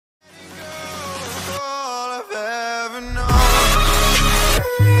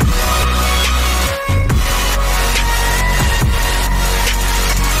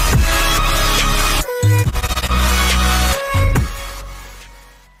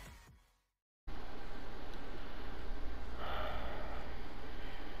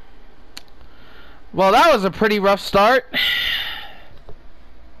Well, that was a pretty rough start.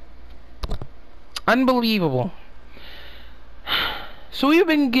 Unbelievable. So we've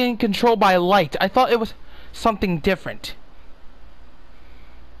been getting controlled by light. I thought it was something different.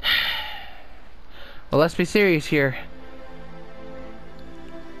 Well, let's be serious here.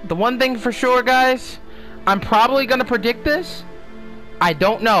 The one thing for sure, guys, I'm probably gonna predict this. I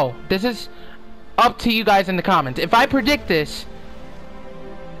don't know. This is up to you guys in the comments. If I predict this,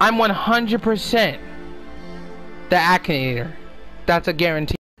 I'm 100% the Akinator. That's a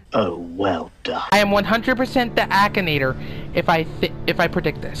guarantee. Oh, well done. I am 100% the Akinator if I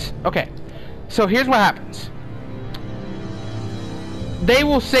predict this. Okay, so here's what happens. They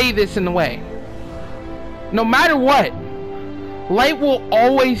will say this in the way. No matter what, light will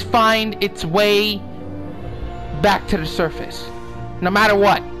always find its way back to the surface. No matter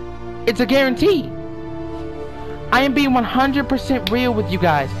what. It's a guarantee. I am being 100% real with you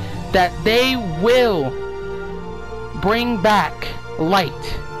guys that they will bring back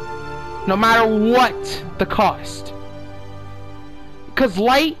light. No matter what the cost. Because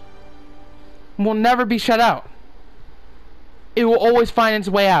light will never be shut out. It will always find its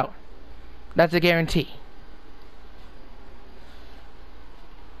way out. That's a guarantee.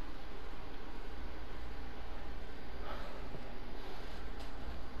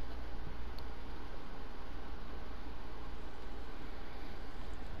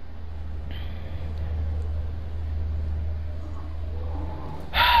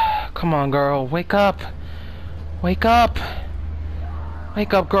 Come on, girl. Wake up. Wake up.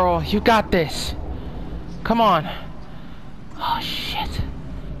 Wake up, girl. You got this. Come on. Oh, shit.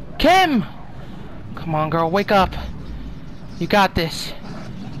 Kim! Come on, girl. Wake up. You got this.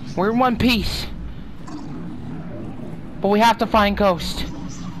 We're in one piece. But we have to find Ghost.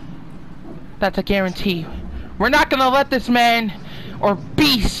 That's a guarantee. We're not gonna let this man, or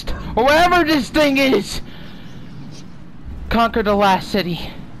beast, or whatever this thing is, conquer the last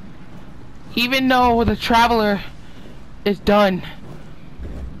city. Even though the Traveler is done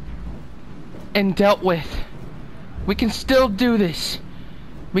and dealt with, we can still do this.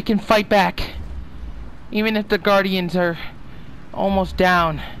 We can fight back. Even if the Guardians are almost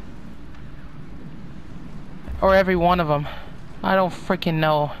down. Or every one of them. I don't freaking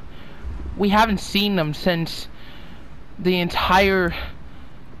know. We haven't seen them since the entire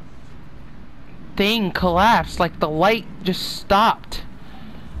thing collapsed. Like the light just stopped.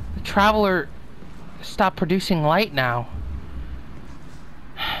 The Traveler stopped producing light now.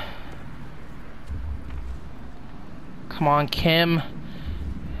 Come on, Kim.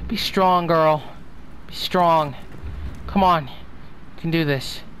 Be strong, girl. Be strong. Come on. You can do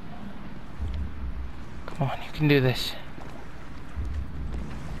this. Come on, you can do this.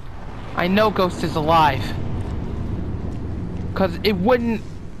 I know Ghost is alive. 'Cause it wouldn't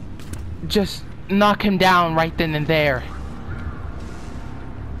just knock him down right then and there.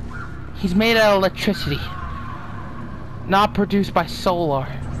 He's made out of electricity, not produced by solar.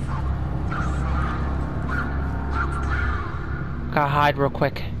 Gotta hide real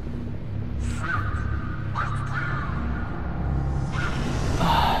quick.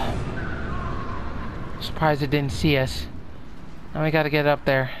 Surprised it didn't see us. Now we gotta get up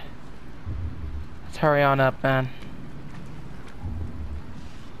there. Let's hurry on up, man.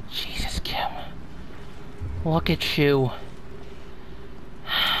 Jesus, Kim. Look at you.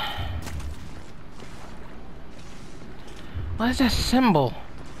 What is that symbol?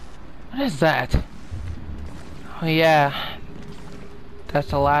 What is that? Oh yeah. That's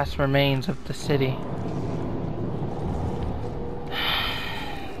the last remains of the city.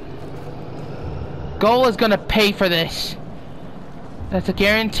 Goal is gonna pay for this. That's a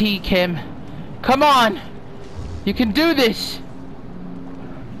guarantee, Kim. Come on! You can do this!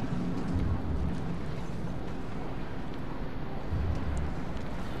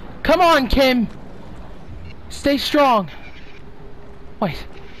 Come on, Kim! Stay strong. Wait.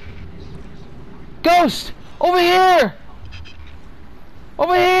 Ghost! Over here!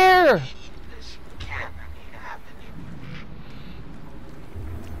 Over here! This can't be happening.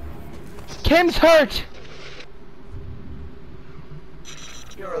 Kim's hurt!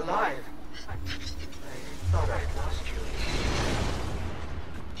 You're alive. I thought I'd lost you.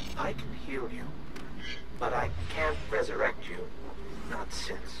 I can heal you, but I can't resurrect you. Not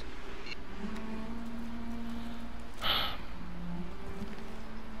since.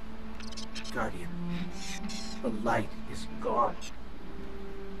 Guardian, the light is gone.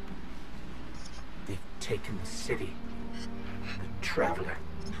 They've taken the city, the Traveler,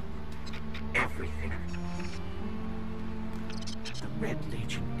 everything. The Red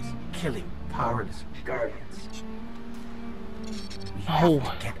Legion is killing powerless Guardians. We have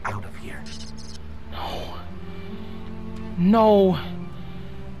to get out of here. No. No.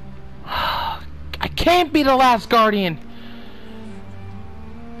 I can't be the last Guardian.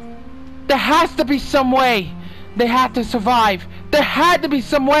 There has to be some way. They had to survive. There had to be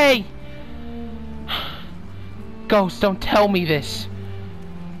some way. Ghost, don't tell me this.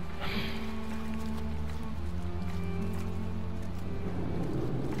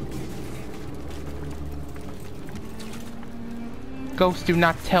 Ghost, do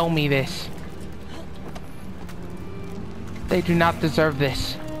not tell me this. They do not deserve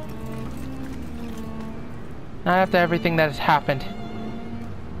this. Not after everything that has happened.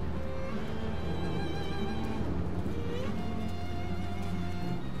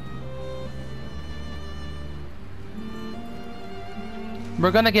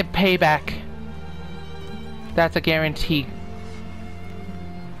 We're gonna get payback. That's a guarantee.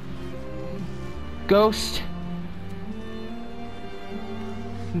 Ghost.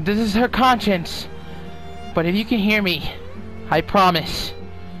 This is her conscience. But if you can hear me, I promise.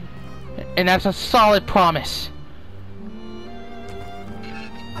 And that's a solid promise.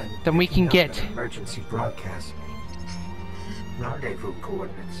 Then we can get emergency broadcast. Rendezvous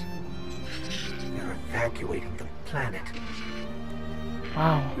coordinates. They're evacuating the planet.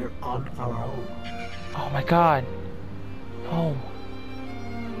 Wow. We're on our own. Oh my god. Oh.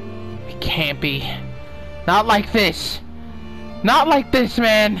 It can't be. Not like this. Not like this,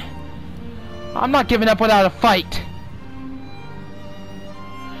 man. I'm not giving up without a fight.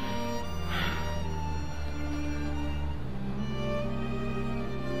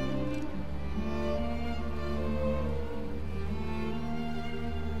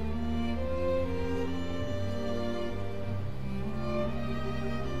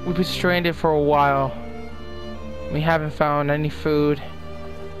 We've been stranded for a while. We haven't found any food,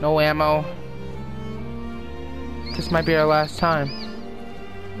 no ammo. This might be our last time.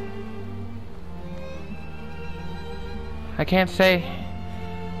 I can't say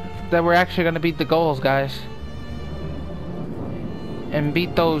that we're actually gonna beat the goals, guys. And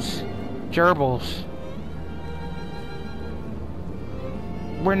beat those gerbils.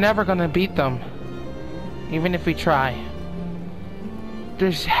 We're never gonna beat them, even if we try.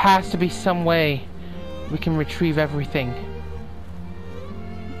 There has to be some way we can retrieve everything.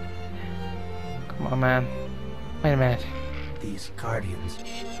 Come on, man. Wait a minute. These Guardians.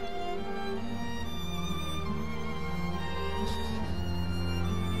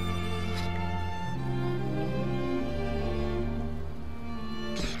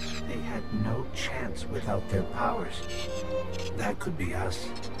 They had no chance without their powers. That could be us.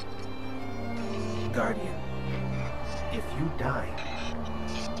 Guardian, if you die,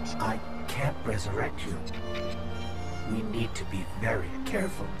 I can't resurrect you. We need to be very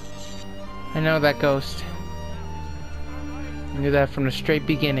careful. I know that, Ghost. I knew that from the straight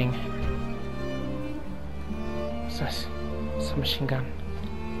beginning. What's this? It's a machine gun.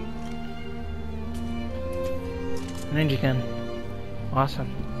 An energy gun. Awesome.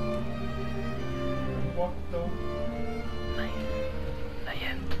 Not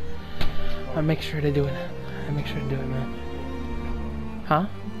yet. I'll make sure to do it. I'll make sure to do it, man. Huh?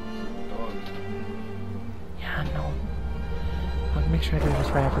 Yeah, no. I'll make sure I do this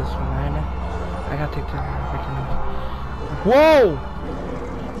right after this one, right, man? I gotta take the freaking... Whoa!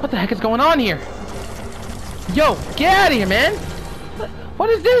 What the heck is going on here? Yo, get out of here, man! What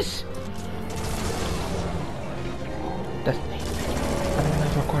is this? Destiny. I don't know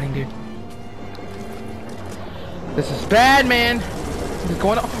if I'm recording, dude. This is bad, man. What is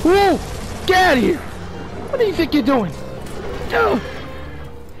going on? Whoa! Get out of here! What do you think you're doing? Dude!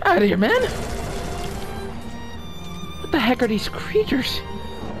 Out of here, man! What the heck are these creatures?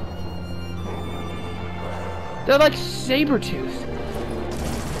 They're like saber-toothed.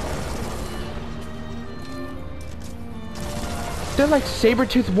 They're like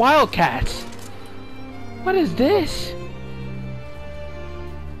saber-toothed wildcats. What is this?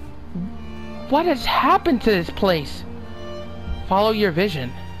 What has happened to this place? Follow your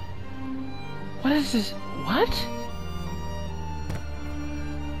vision. What is this? What?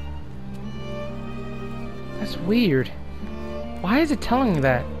 That's weird. Why is it telling me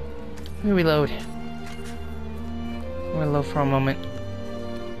that? Let me reload. I'm gonna load for a moment.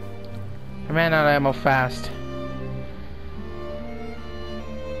 I ran out of ammo fast.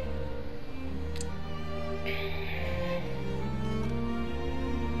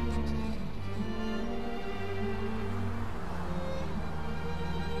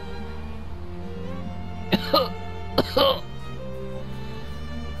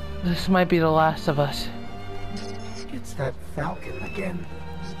 This might be the last of us. It's that Falcon again.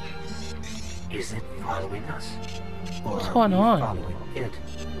 Is it following us? Or What's going on? following it?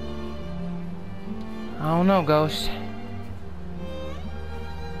 I don't know, Ghost.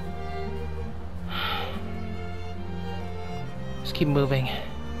 Just keep moving.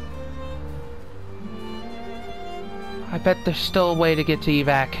 I bet there's still a way to get to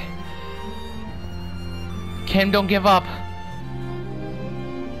evac. Kim, don't give up.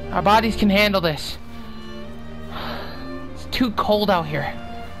 Our bodies can handle this. It's too cold out here.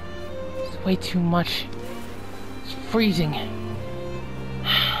 It's way too much. It's freezing.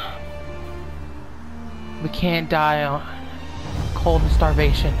 We can't die on cold and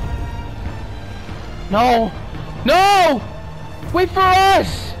starvation. No! No! Wait for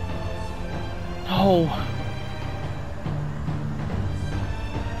us! No.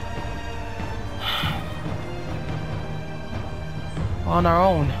 On our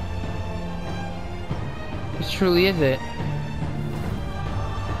own. This truly is it.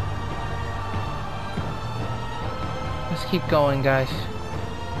 Let's keep going, guys.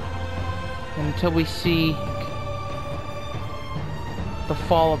 Until we see the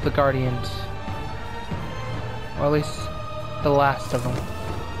fall of the Guardians. Or at least the last of them.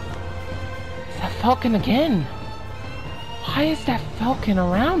 Is that Falcon again? Why is that Falcon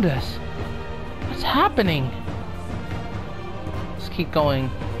around us? What's happening? Let's keep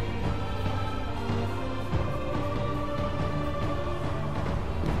going.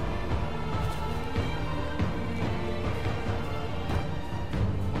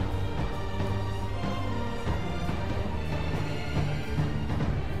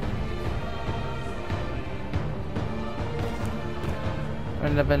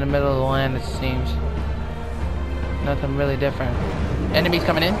 End up in the middle of the land, it seems. Nothing really different. Enemies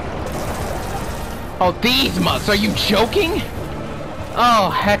coming in? Oh, these mutts! Are you joking? Oh,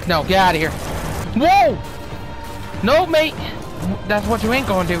 heck no. Get out of here. Whoa! No, mate. That's what you ain't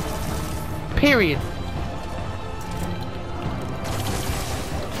gonna do. Period.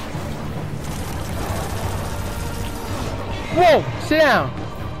 Whoa! Sit down.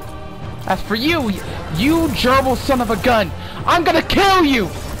 As for you, you gerbil son of a gun, I'm gonna kill you!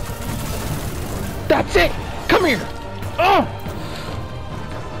 That's it! Come here! Oh!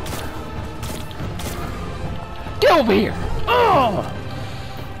 Get over here! Oh!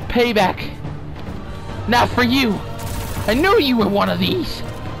 Payback. Not for you. I knew you were one of these.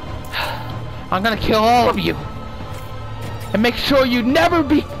 I'm gonna kill all of you. And make sure you never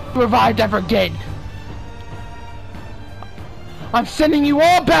be revived ever again. I'm sending you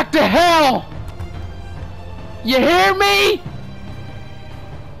all back to hell! You hear me?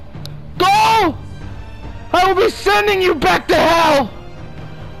 Go! I will be sending you back to hell!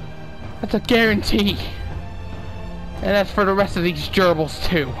 That's a guarantee. And that's for the rest of these gerbils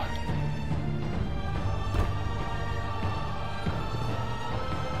too.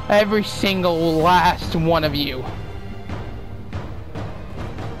 Every single last one of you.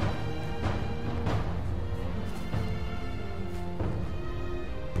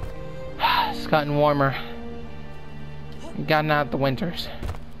 It's gotten warmer. We've gotten out the winters.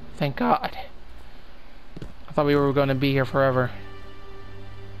 Thank God. I thought we were going to be here forever.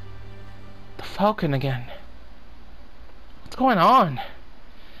 The Falcon again. What's going on?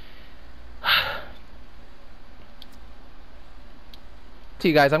 See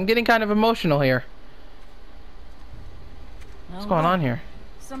you guys, I'm getting kind of emotional here. What's going on here?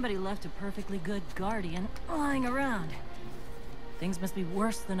 Somebody left a perfectly good guardian lying around. Things must be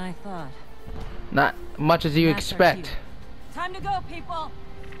worse than I thought. Not much as you expect. Time to go, people!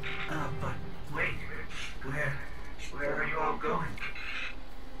 But wait. Where are you all going?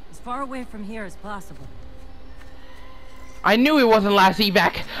 As far away from here as possible. I knew it wasn't last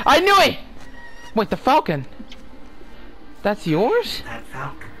evac. I knew it! Wait, the Falcon? That's yours? That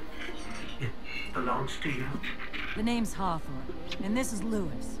Falcon, it belongs to you? The name's Hawthorne, and this is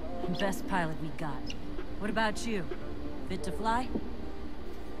Lewis, the best pilot we got. What about you? Fit to fly?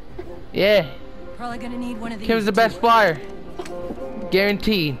 Yeah. Probably gonna need one of these. Kim's the best flyer.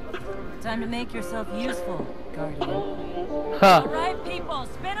 Guaranteed. Time to make yourself useful, Guardian. Huh. Alright, people,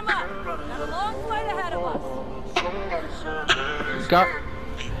 spin them up! Got a long flight ahead of us!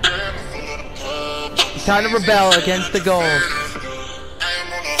 Time to rebel against the goals.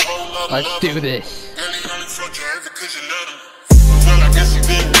 Let's do this. Well, I guess you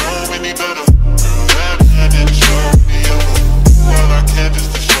didn't know any better. I didn't show me ever. Well, I can't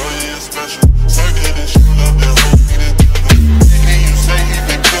just show you special. So good and shoot up there.